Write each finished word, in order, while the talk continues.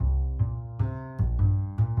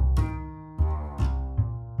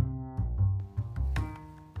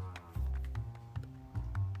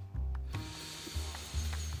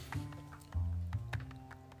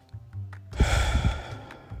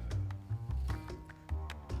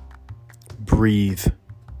Breathe.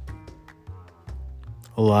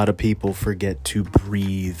 A lot of people forget to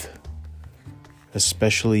breathe,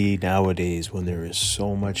 especially nowadays when there is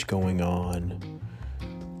so much going on.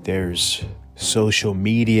 There's social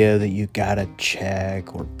media that you gotta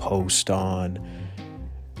check or post on.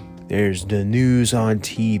 There's the news on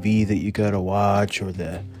TV that you gotta watch, or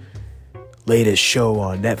the latest show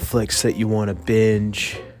on Netflix that you want to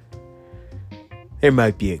binge. There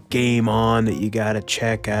might be a game on that you gotta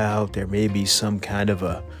check out. There may be some kind of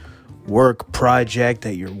a work project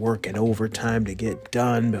that you're working overtime to get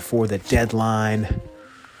done before the deadline.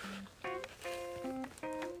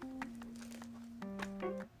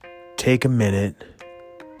 Take a minute.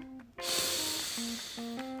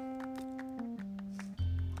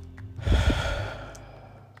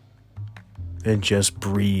 And just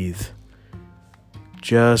breathe.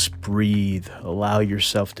 Just breathe. Allow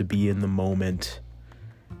yourself to be in the moment.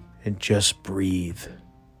 And just breathe.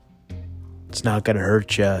 It's not going to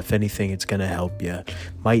hurt you. If anything, it's going to help you.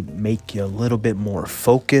 Might make you a little bit more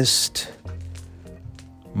focused.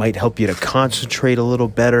 Might help you to concentrate a little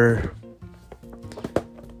better.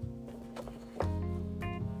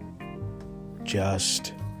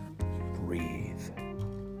 Just